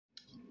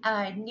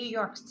New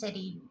York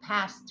City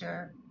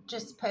pastor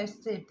just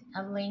posted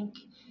a link,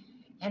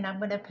 and I'm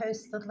going to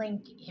post the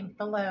link in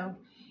below,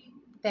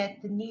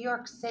 that the New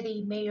York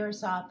City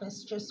mayor's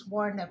office just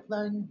warned of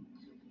lone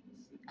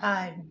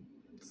uh,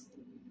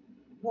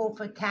 wolf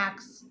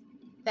attacks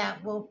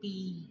that will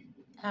be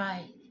uh,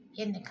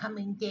 in the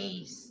coming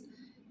days.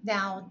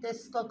 Now,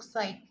 this looks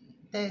like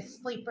the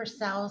sleeper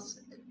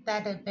cells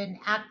that have been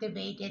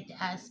activated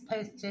as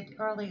posted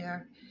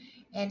earlier.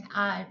 And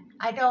I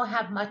don't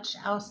have much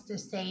else to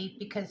say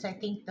because I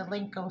think the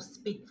link will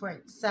speak for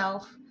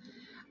itself.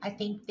 I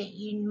think that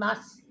you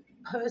must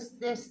post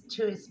this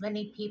to as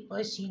many people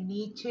as you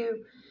need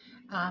to.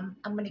 I'm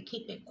going to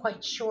keep it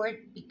quite short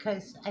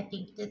because I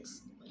think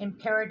it's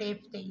imperative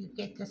that you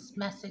get this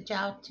message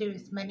out to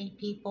as many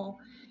people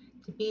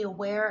to be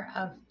aware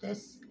of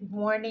this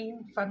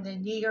warning from the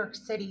New York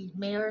City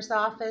mayor's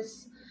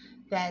office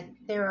that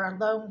there are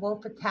lone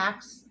wolf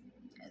attacks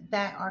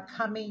that are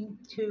coming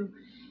to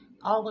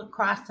all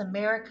across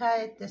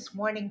America. This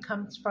warning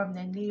comes from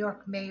the New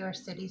York Mayor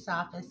City's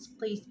office.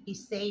 Please be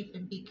safe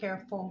and be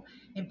careful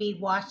and be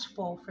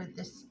watchful for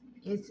this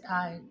is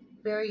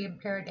very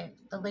imperative.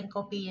 The link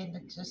will be in the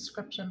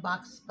description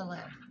box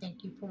below.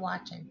 Thank you for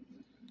watching.